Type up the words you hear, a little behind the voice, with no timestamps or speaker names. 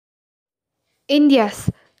India's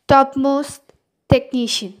topmost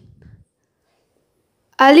technician.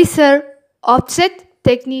 Alisir+offset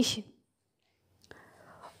technician.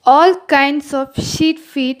 All kinds of sheet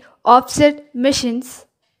feed offset machines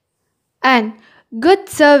and good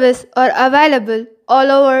service are available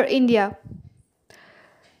all over India.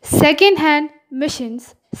 Second-hand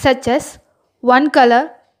machines such as 1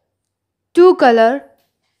 color, 2 color,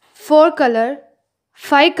 4 color,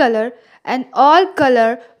 5 color and all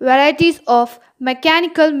color varieties of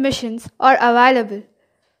mechanical machines are available.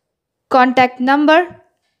 Contact number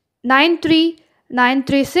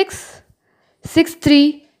 93936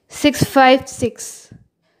 63656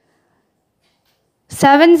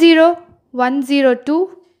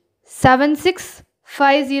 70102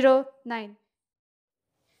 76509.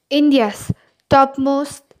 India's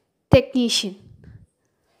topmost technician.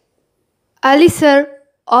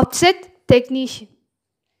 Alisir+offset technician.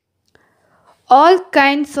 All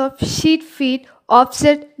kinds of sheet feed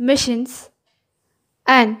offset machines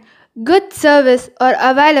and good service are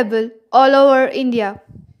available all over India.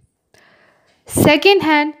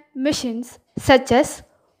 Second-hand machines such as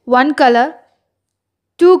 1 color,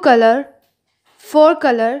 2 color, 4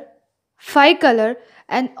 color, 5 color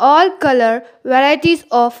and all color varieties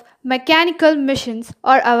of mechanical machines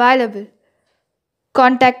are available.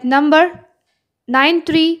 Contact number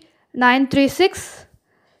 93936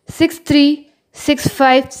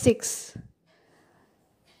 63656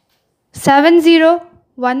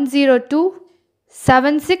 70102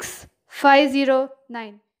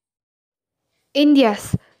 76509.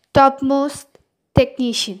 India's topmost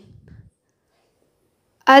technician.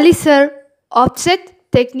 Alisir+offset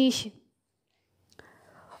technician.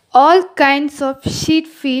 All kinds of sheet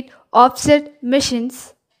feed offset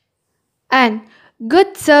machines and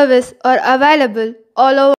good service are available all over